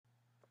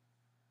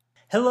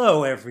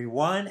Hello,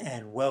 everyone,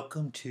 and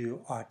welcome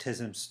to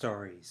Autism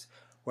Stories,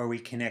 where we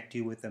connect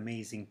you with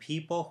amazing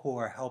people who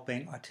are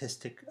helping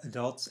autistic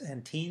adults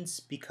and teens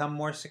become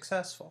more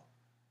successful.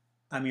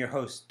 I'm your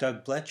host,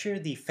 Doug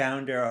Bletcher, the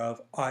founder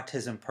of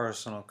Autism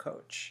Personal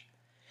Coach.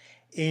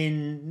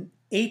 In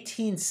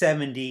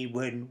 1870,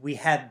 when we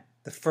had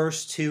the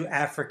first two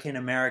African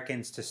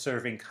Americans to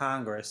serve in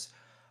Congress,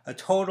 a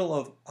total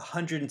of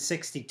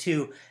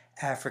 162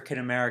 African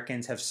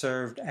Americans have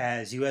served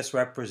as U.S.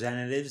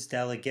 representatives,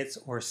 delegates,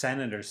 or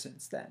senators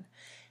since then.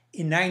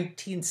 In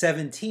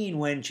 1917,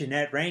 when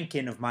Jeannette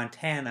Rankin of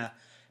Montana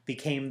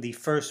became the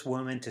first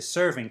woman to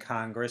serve in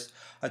Congress,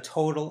 a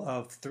total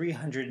of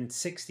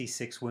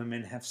 366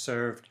 women have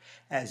served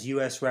as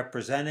U.S.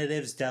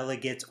 representatives,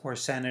 delegates, or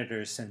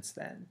senators since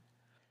then.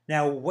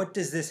 Now, what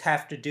does this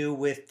have to do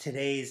with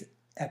today's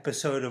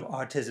episode of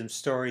Autism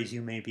Stories,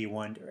 you may be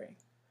wondering?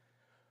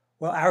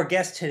 Well, our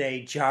guest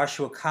today,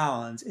 Joshua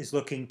Collins, is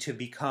looking to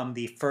become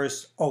the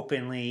first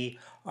openly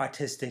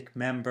autistic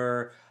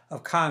member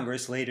of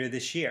Congress later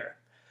this year.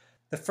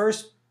 The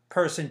first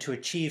person to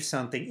achieve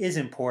something is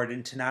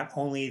important to not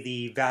only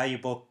the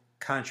valuable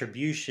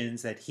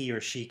contributions that he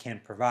or she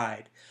can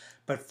provide,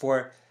 but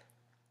for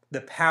the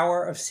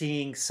power of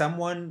seeing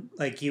someone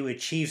like you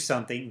achieve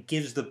something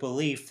gives the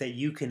belief that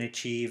you can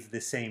achieve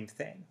the same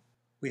thing.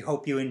 We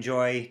hope you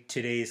enjoy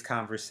today's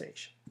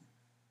conversation.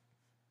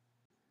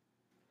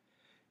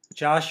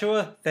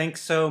 Joshua,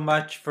 thanks so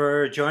much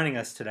for joining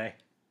us today.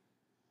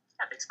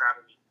 Yeah, thanks for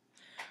having me.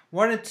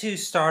 Wanted to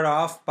start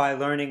off by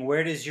learning,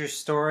 where does your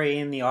story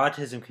in the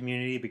autism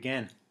community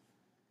begin?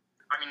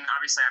 I mean,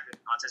 obviously I've been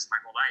autistic my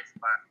whole life,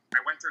 but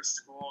I went through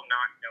school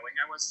not knowing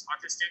I was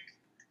autistic,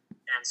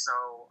 and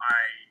so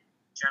I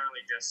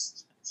generally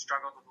just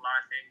struggled with a lot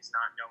of things,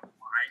 not knowing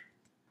why,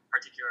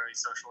 particularly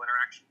social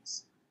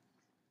interactions.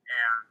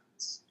 And,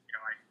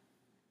 I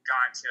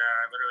got to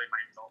literally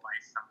my adult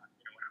life,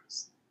 when I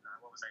was,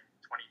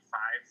 25,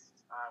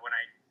 when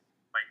I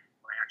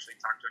actually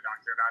talked to a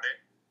doctor about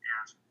it.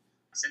 And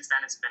since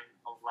then, it's been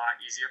a lot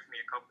easier for me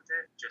to cope with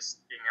it,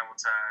 just being able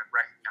to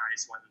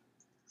recognize when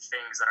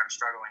things that I'm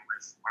struggling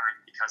with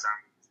aren't because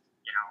I'm,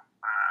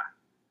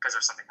 because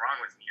there's something wrong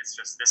with me. It's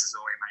just, this is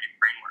the way my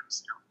brain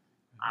works,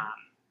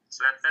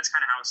 So that's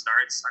kind of how it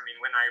starts. I mean,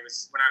 when I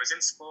was in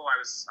school, I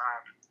was,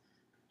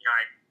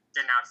 I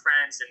didn't have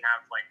friends, didn't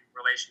have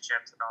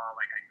relationships at all.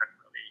 I couldn't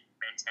really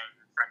maintain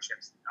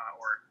friendships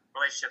or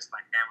relationships with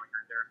my family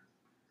either.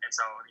 And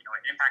so,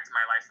 it impacted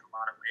my life in a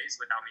lot of ways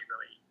without me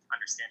really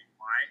understanding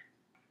why.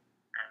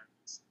 And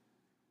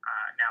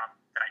now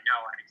that I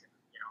know, I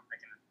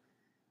can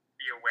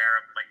be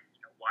aware of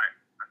what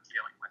I'm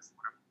dealing with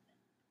when I'm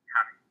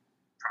having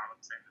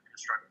problems and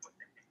struggling with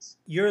things.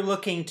 You're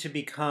looking to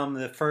become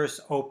the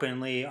first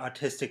openly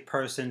autistic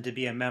person to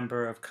be a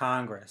member of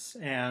Congress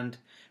and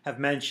have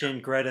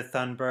mentioned Greta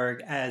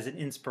Thunberg as an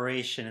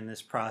inspiration in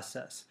this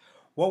process.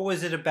 What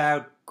was it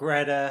about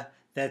Greta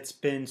that's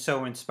been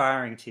so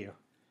inspiring to you?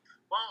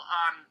 Well,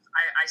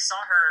 I saw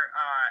her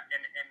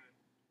in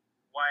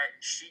what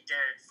she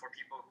did for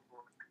people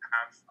who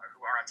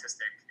are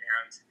autistic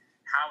and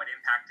how it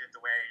impacted the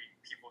way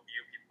people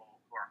view people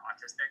who are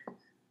autistic.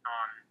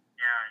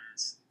 And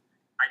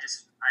I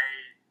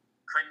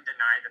couldn't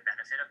deny the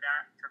benefit of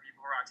that for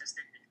people who are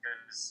autistic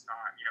because,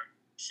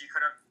 she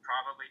could have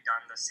probably done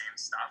the same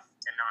stuff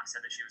and not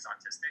said that she was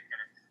autistic, and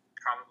it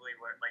probably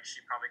would, she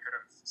probably could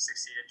have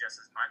succeeded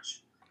just as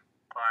much.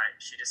 But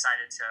she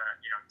decided to,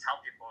 tell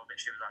people that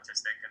she was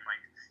autistic, and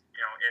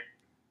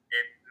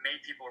it made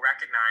people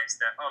recognize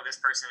that, oh,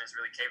 this person is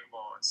really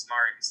capable and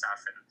smart and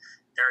stuff, and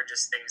there are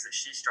just things that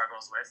she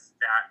struggles with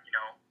that,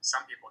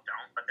 some people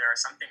don't, but there are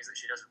some things that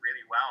she does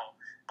really well,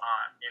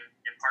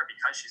 in part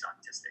because she's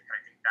autistic, and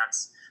I think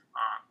that's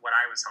what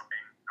I was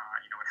hoping,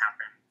 would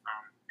happen,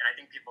 and I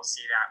think people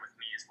see that with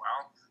me as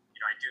well.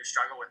 I do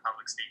struggle with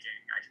public speaking.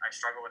 I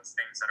struggle with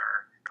things that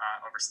are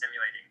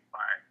overstimulating,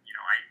 but,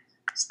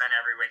 I spend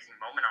every waking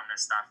moment on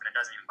this stuff, and it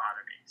doesn't even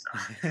bother me. So,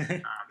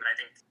 and I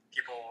think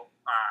people,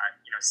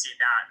 see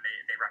that, and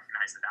they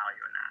recognize the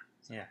value in that.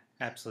 So. Yeah,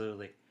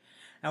 absolutely.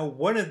 Now,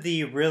 one of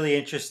the really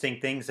interesting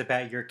things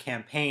about your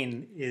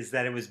campaign is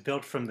that it was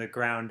built from the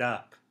ground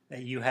up,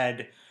 that you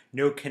had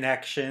no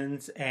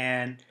connections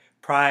and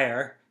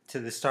prior to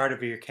the start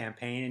of your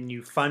campaign, and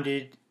you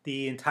funded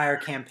the entire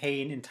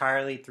campaign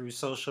entirely through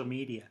social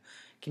media.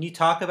 Can you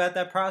talk about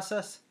that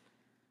process?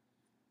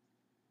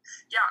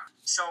 Yeah,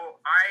 so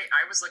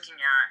I was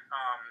looking at,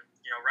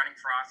 running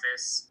for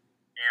office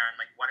and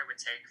what it would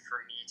take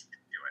for me to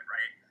do it,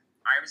 right?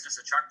 I was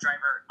just a truck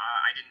driver.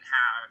 I didn't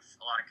have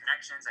a lot of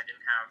connections. I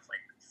didn't have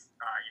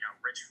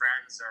rich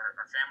friends or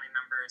family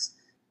members.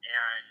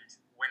 And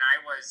when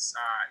I was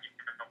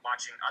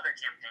watching other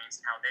campaigns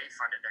and how they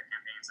funded their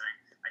campaigns, and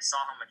I saw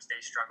how much they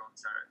struggled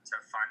to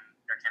fund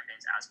their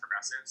campaigns as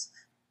progressives.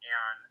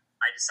 And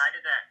I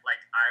decided that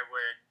I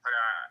would put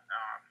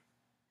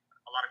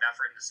a lot of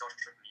effort into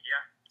social media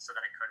so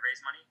that I could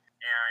raise money.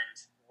 And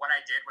what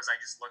I did was I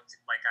just looked,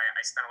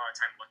 I spent a lot of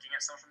time looking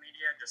at social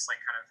media, just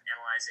kind of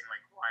analyzing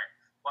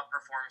what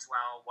performs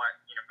well, what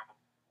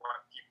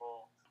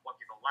what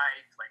people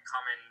like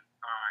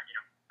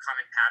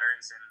common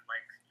patterns, and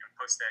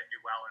posts that do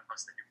well and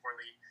posts that do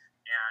poorly.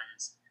 And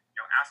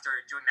after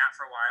doing that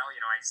for a while,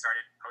 I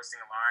started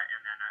posting a lot,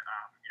 and then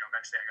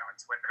eventually I got on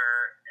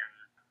Twitter. And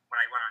when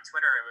I went on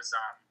Twitter, it was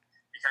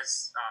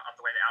because of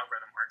the way the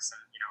algorithm works,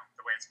 and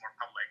the way it's more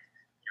public.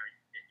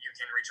 You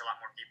can reach a lot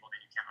more people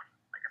than you can on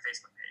like a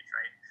Facebook page,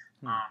 right?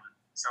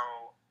 So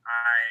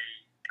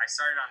I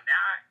started on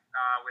that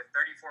with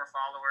 34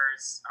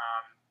 followers.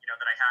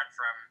 That I had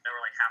that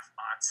were like half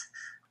bots,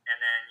 and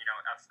then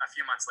a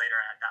few months later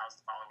I had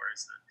 1,000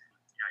 followers. And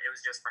it was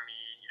just for me,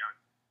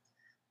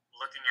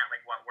 looking at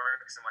like what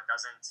works and what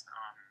doesn't,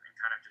 and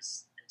kind of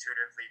just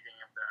intuitively being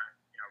able to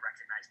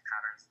recognize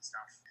patterns and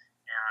stuff.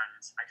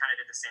 And I kind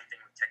of did the same thing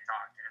with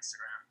TikTok and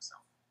Instagram. So.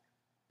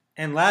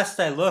 And last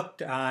I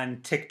looked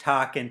on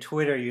TikTok and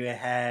Twitter, you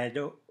had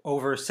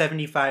over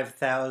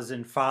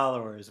 75,000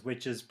 followers,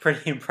 which is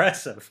pretty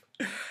impressive.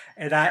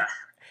 And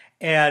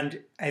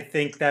I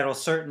think that'll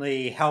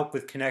certainly help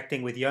with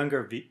connecting with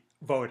younger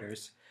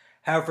voters.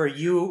 However,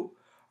 you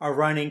are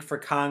running for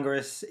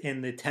Congress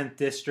in the 10th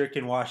District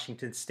in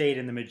Washington State,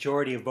 and the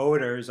majority of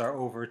voters are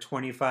over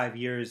 25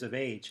 years of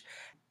age.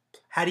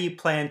 How do you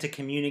plan to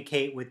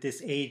communicate with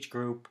this age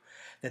group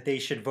that they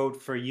should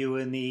vote for you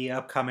in the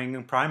upcoming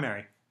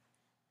primary?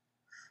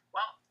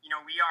 Well,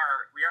 we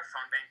are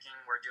phone banking.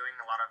 We're doing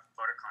a lot of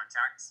voter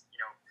contacts.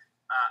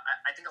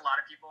 I think a lot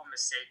of people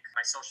mistake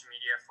my social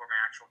media for my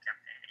actual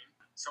campaign.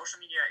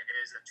 Social media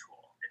is a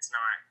tool. It's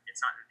not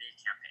the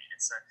campaign.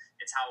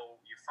 It's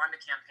how you fund a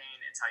campaign.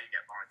 It's how you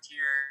get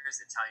volunteers.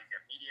 It's how you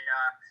get media.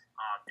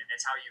 And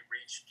it's how you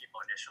reach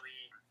people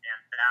initially. And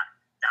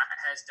that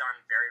has done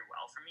very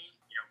well for me.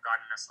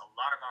 Gotten us a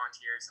lot of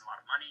volunteers and a lot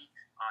of money,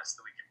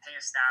 so that we can pay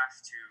a staff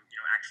to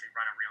actually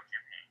run a real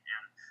campaign.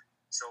 And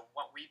so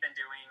what we've been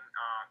doing,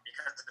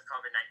 because of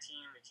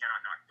COVID-19, we cannot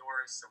knock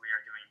doors, so we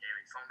are doing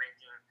daily phone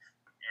banking.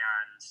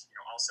 And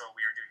also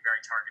we are doing very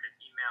targeted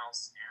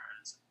emails,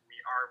 and we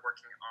are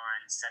working on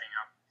setting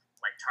up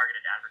like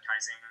targeted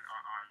advertising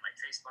on like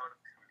Facebook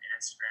and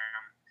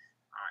Instagram.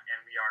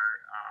 And we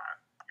are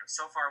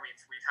so far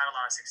we've had a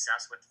lot of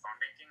success with phone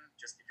banking,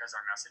 just because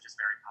our message is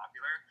very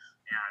popular,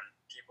 and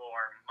people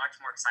are much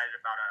more excited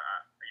about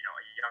a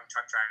young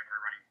truck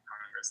driver running for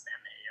Congress than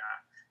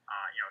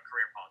a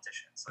career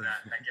politician. So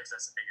that gives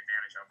us a big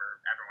advantage over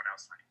everyone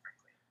else running,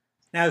 frankly.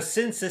 Now,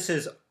 since this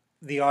is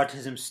the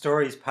Autism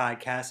Stories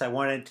podcast, I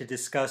wanted to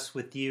discuss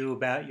with you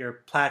about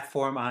your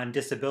platform on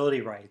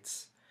disability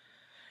rights.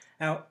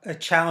 Now, a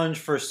challenge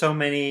for so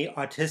many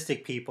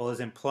autistic people is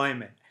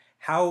employment.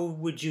 How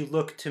would you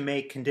look to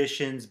make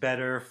conditions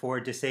better for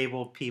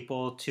disabled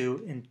people to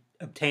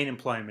obtain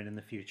employment in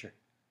the future?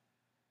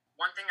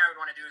 One thing I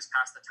would want to do is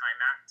pass the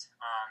TIME Act.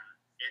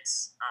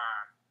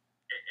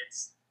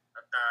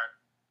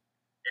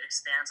 It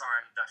expands on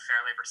the Fair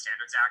Labor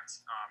Standards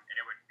Act, and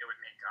it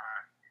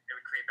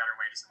would create better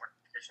wages and work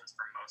conditions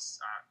for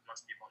most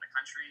people in the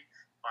country,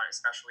 but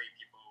especially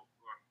people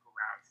who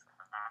have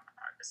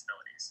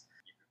disabilities.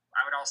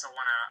 I would also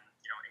want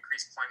to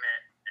increase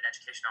employment and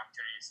education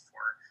opportunities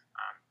for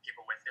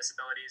people with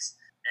disabilities,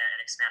 and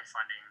expand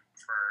funding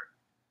for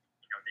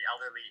the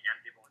elderly and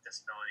people with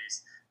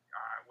disabilities,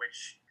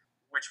 which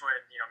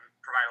would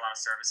provide a lot of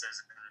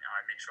services and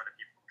make sure that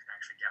people can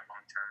actually get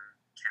long-term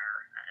care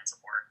and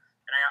support.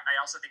 And I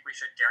also think we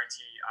should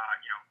guarantee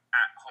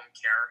at-home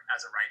care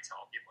as a right to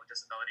all people with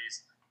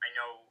disabilities. I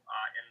know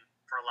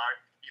for a lot of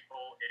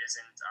people it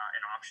isn't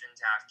an option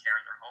to have care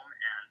in their home,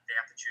 and they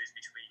have to choose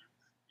between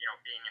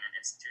being in an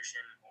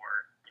institution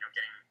or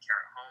getting care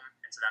at home.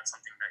 And so that's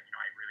something that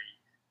I really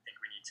think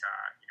we need to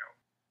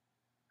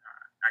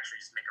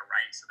actually just make a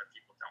right, so that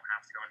people don't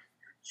have to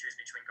choose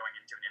between going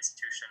into an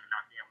institution and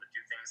not being able to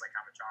do things like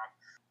have a job,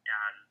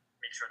 and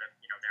make sure that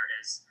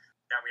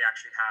that we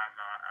actually have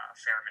a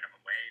fair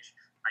minimum wage.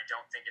 I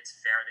don't think it's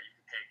fair that you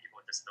can pay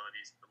people with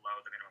disabilities below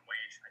the minimum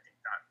wage. I think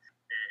that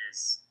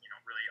is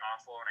really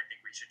awful, and I think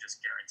we should just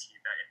guarantee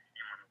that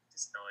anyone with a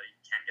disability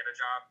can get a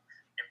job.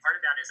 And part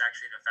of that is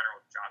actually the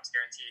federal jobs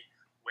guarantee,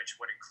 which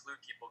would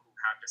include people who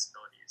have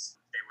disabilities.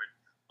 They would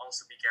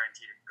also be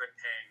guaranteed a good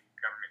paying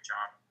government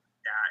job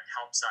that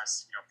helps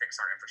us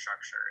fix our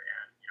infrastructure,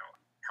 and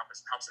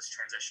helps us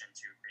transition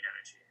to green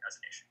energy as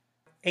a nation.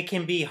 It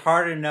can be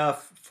hard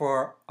enough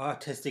for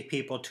autistic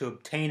people to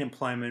obtain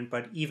employment,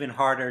 but even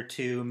harder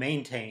to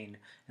maintain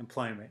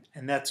employment.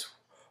 And that's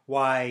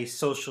why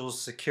Social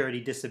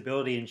Security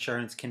disability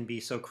insurance can be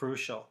so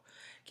crucial.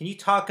 Can you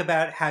talk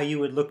about how you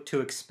would look to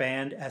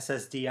expand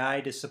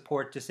SSDI to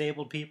support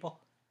disabled people?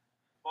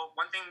 Well,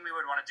 one thing we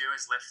would want to do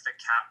is lift the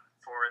cap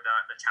for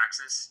the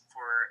taxes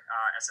for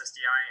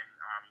SSDI, and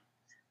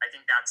I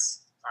think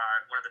that's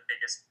one of the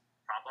biggest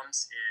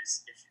problems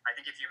is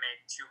if you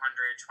make $225,000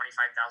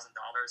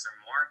 or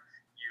more,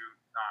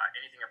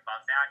 anything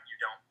above that you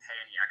don't pay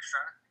any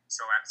extra.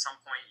 So at some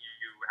point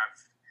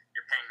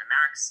you're paying the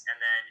max, and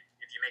then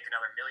if you make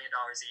another $1 million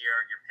a year,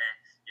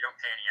 you don't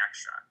pay any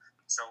extra.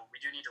 So we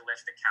do need to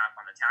lift the cap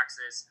on the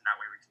taxes, and that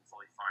way we can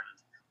fully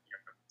fund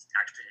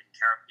actually taking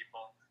care of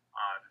people.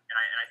 And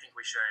I think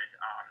we should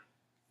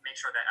make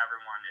sure that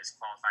everyone is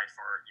qualified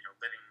for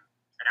living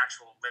an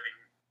actual living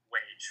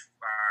wage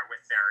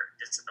with their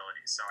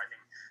disabilities. So I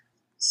think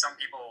some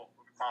people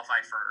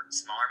qualify for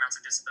smaller amounts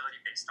of disability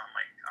based on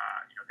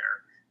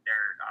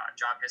their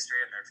job history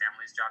and their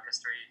family's job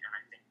history, and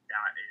I think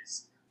that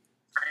is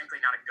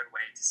frankly not a good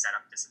way to set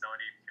up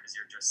disability, because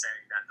you're just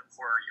saying that the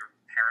poorer your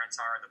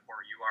parents are, the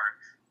poorer you are,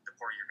 the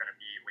poorer you're going to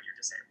be when you're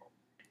disabled.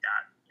 I think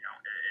that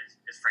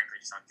is frankly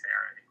just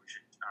unfair. I think we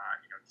should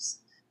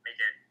just make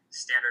it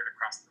standard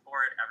across the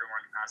board.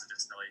 Everyone who has a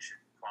disability should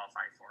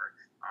qualify for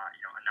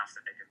enough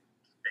that they can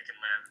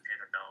live and pay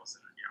their bills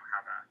and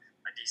have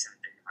a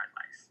decent, dignified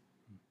life.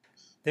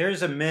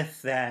 There's a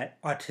myth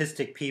that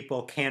autistic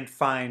people can't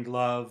find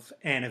love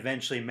and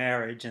eventually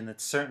marriage, and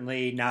that's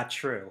certainly not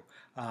true.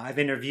 I've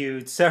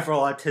interviewed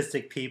several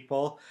autistic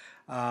people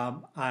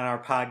on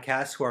our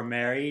podcast who are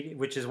married,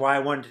 which is why I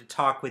wanted to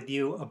talk with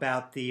you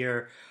about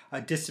your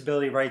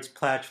disability rights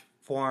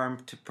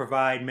platform to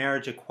provide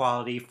marriage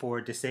equality for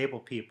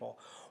disabled people.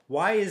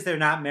 Why is there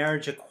not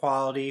marriage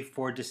equality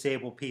for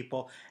disabled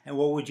people, and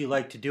what would you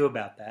like to do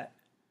about that?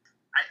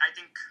 I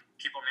think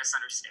people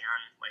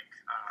misunderstand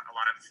a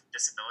lot of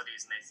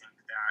disabilities, and they think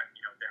that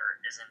there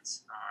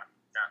isn't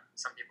that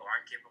some people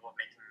aren't capable of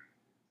making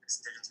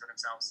decisions for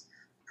themselves.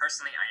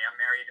 Personally, I am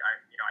married.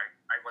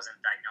 I wasn't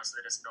diagnosed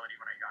with a disability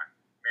when I got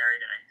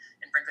married,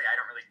 and frankly, I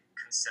don't really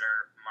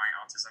consider my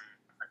autism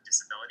a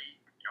disability.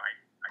 I feel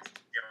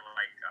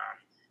like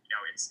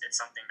it's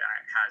something that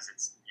has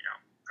its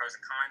pros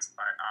and cons,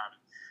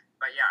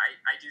 but yeah,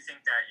 I do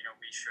think that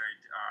we should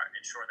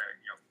ensure that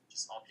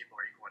just all people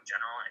are equal in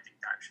general. I think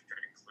that should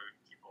include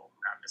people who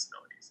have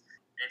disabilities.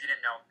 And if you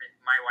didn't know,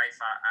 my wife,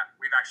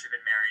 we've actually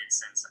been married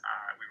since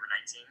we were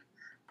 19.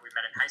 We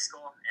met in high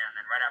school, and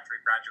then right after we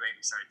graduated,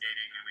 we started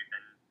dating, and we've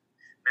been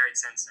married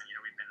since, and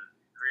we've been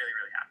really,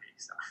 really happy.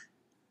 So.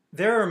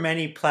 There are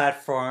many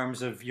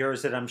platforms of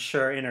yours that I'm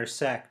sure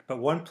intersect, but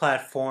one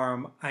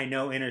platform I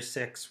know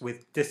intersects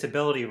with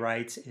disability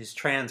rights is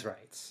trans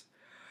rights.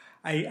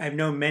 I've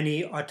known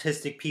many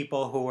autistic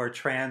people who are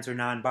trans or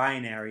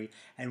non-binary,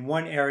 and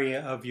one area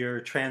of your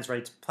trans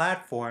rights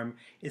platform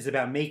is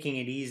about making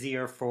it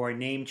easier for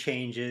name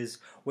changes,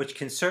 which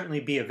can certainly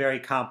be a very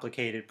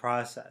complicated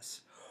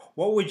process.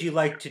 What would you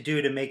like to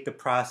do to make the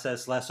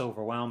process less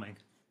overwhelming?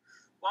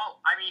 Well,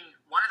 I mean,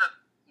 one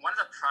of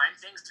the prime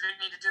things that we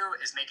need to do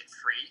is make it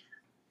free.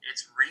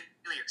 It's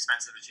really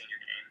expensive to change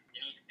your name.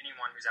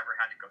 Anyone who's ever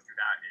had to go through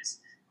that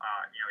is,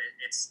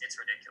 it's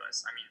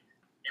ridiculous. I mean,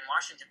 in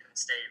Washington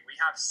State, we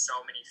have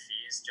so many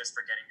fees just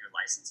for getting new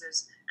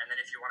licenses, and then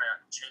if you want to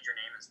change your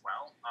name as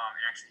well,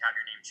 and actually have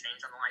your name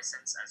changed on the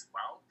license as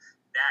well,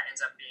 that ends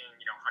up being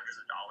hundreds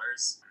of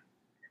dollars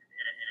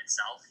in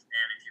itself.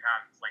 And if you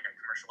have like a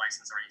commercial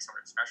license or any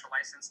sort of special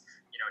license,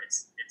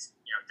 it's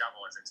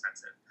double as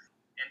expensive.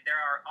 And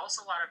there are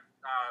also a lot of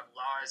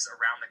laws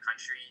around the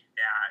country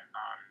that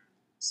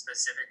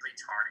specifically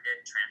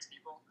target trans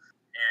people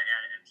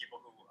and people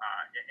who,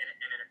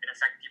 in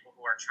effect, people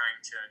who are trying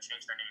to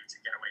change their name to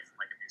get away from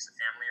like abusive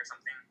family or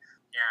something.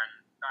 And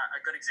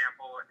a good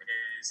example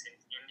is in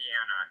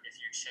Indiana. If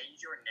you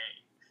change your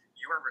name,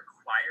 you are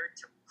required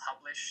to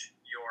publish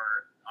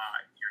your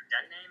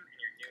dead name and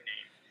your new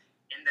name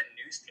in the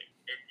newspaper.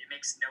 It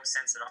makes no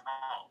sense at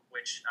all,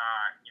 which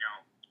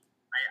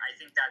I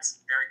think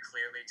that's very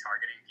clearly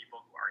targeting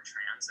people who are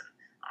trans, and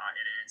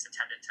it's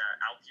intended to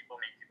out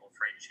people, make people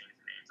afraid to change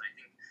their names. And I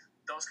think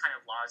those kind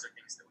of laws are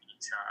things that we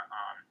need to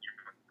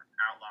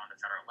outlaw on the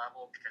federal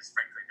level, because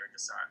frankly they're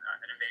just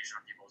an invasion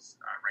on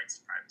people's rights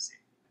to privacy.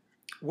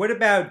 What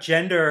about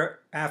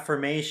gender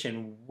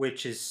affirmation,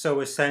 which is so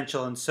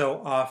essential and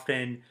so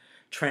often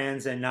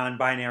trans and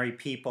non-binary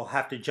people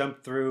have to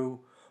jump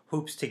through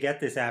hoops to get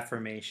this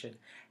affirmation?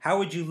 How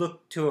would you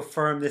look to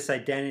affirm this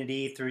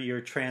identity through your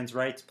trans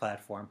rights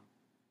platform?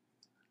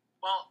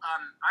 Well,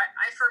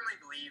 I firmly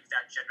believe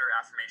that gender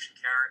affirmation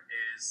care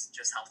is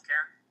just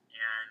healthcare,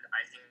 and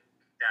I think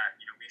that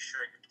we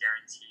should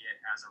guarantee it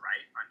as a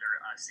right under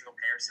a single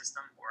payer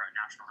system or a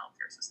national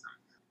healthcare system.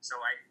 So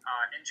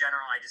in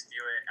general, I just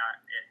view it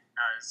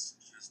as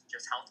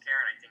just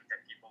healthcare, and I think that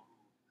people who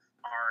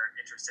are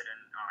interested in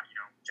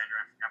gender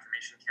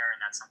affirmation care, and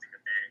that's something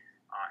that they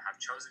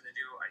have chosen to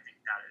do, I think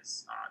that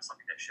is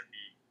something that should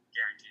be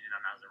guaranteed to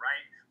them as a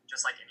right,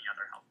 just like any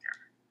other healthcare.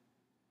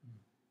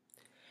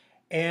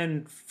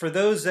 And for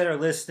those that are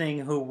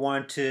listening who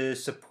want to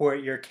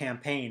support your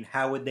campaign,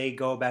 how would they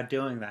go about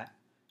doing that?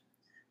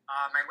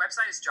 My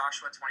website is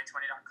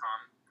joshua2020.com.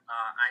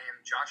 I am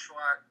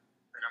Joshua,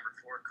 the number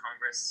 4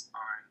 Congress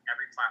on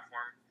every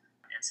platform,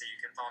 and so you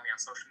can follow me on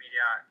social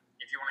media.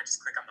 If you want to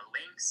just click on the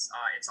links,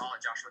 it's all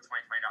at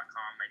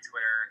joshua2020.com, my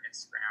Twitter,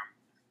 Instagram,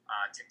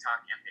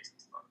 TikTok, and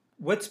Facebook.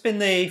 What's been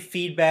the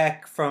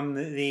feedback from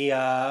the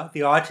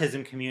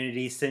autism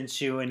community since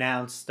you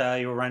announced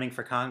you were running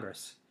for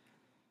Congress?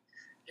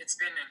 It's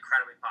been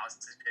incredibly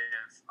positive.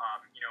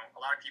 A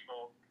lot of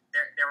people,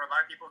 there were a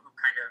lot of people who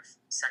kind of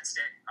sensed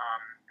it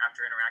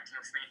after interacting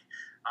with me,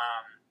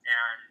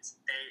 and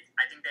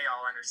I think they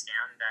all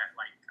understand that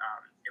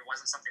it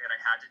wasn't something that I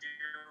had to do.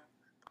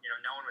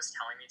 no one was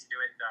telling me to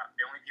do it.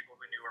 The only people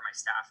who knew were my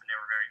staff, and they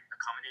were very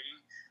accommodating,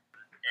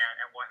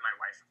 and my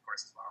wife, of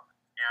course, as well.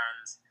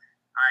 And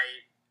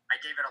I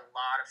gave it a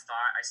lot of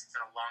thought. I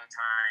spent a long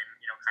time,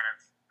 kind of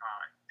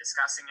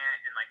discussing it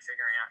and like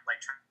figuring out,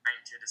 like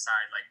trying to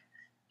decide, like,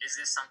 is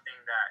this something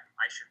that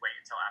I should wait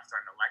until after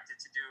I'm elected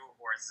to do,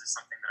 or is this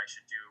something that I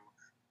should do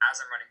as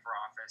I'm running for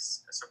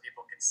office, so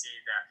people can see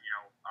that,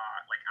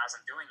 like as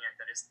I'm doing it,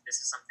 that this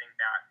is something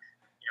that,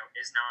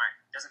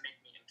 doesn't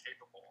make me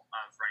incapable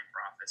of running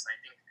for office. And I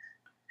think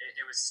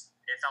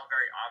it felt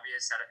very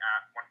obvious at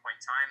one point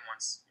in time,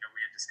 once, we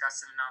had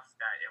discussed it enough,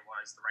 that it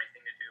was the right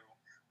thing to do.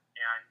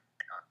 And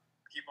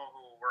people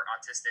who were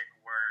autistic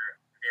were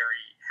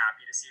very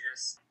happy to see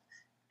this,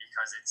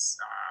 because it's,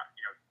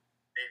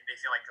 they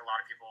feel like a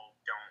lot of people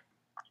don't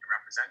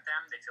represent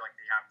them. They feel like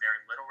they have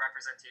very little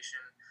representation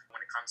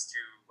when it comes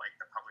to like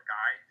the public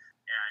eye,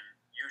 and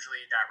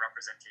usually that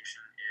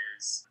representation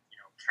is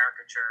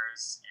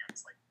caricatures and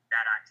like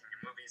bad acting in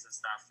movies and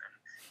stuff.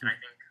 And I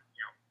think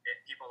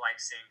people like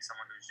seeing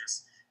someone who's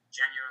just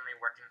genuinely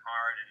working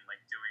hard and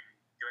like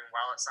doing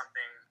well at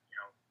something,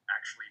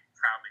 actually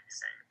proudly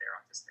saying that they're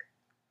autistic.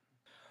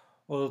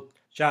 Well,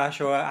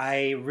 Joshua,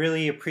 I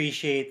really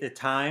appreciate the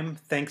time.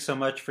 Thanks so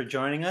much for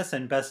joining us,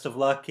 and best of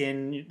luck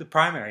in the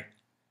primary.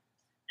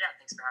 Yeah,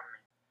 thanks for having me.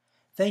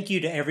 Thank you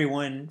to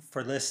everyone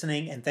for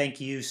listening, and thank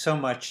you so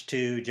much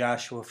to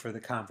Joshua for the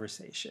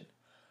conversation.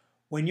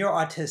 When you're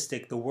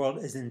autistic, the world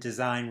isn't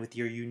designed with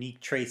your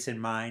unique traits in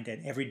mind,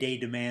 and everyday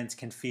demands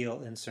can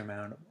feel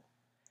insurmountable.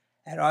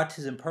 At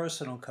Autism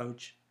Personal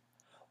Coach,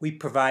 we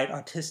provide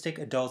autistic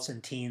adults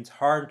and teens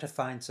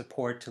hard-to-find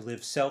support to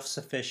live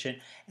self-sufficient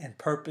and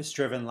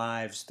purpose-driven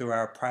lives through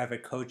our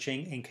private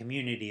coaching and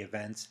community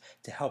events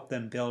to help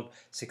them build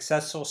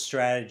successful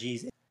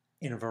strategies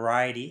in a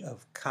variety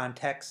of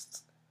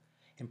contexts,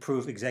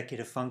 improve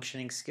executive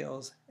functioning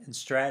skills, and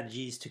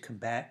strategies to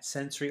combat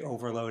sensory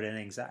overload and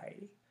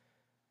anxiety.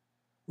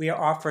 We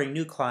are offering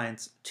new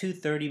clients 2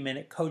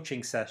 30-minute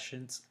coaching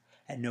sessions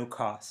at no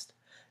cost.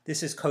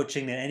 This is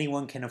coaching that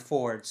anyone can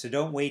afford, so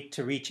don't wait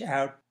to reach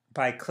out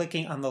by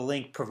clicking on the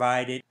link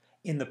provided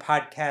in the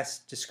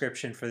podcast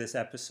description for this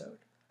episode.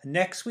 In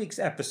next week's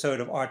episode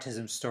of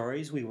Autism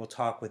Stories, we will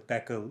talk with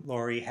Becca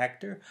Laurie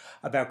Hector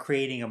about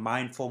creating a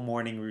mindful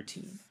morning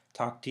routine.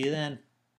 Talk to you then.